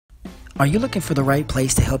Are you looking for the right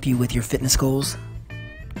place to help you with your fitness goals?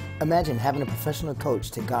 Imagine having a professional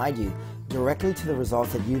coach to guide you directly to the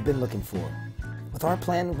results that you've been looking for. With our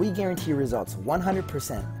plan, we guarantee results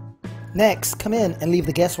 100%. Next, come in and leave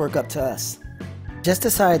the guesswork up to us. Just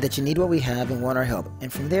decide that you need what we have and want our help,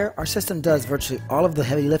 and from there, our system does virtually all of the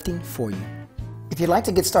heavy lifting for you. If you'd like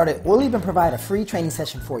to get started, we'll even provide a free training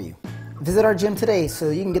session for you. Visit our gym today so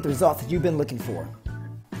you can get the results that you've been looking for.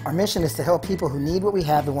 Our mission is to help people who need what we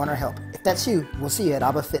have and want our help. If that's you, we'll see you at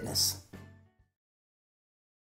Abba Fitness.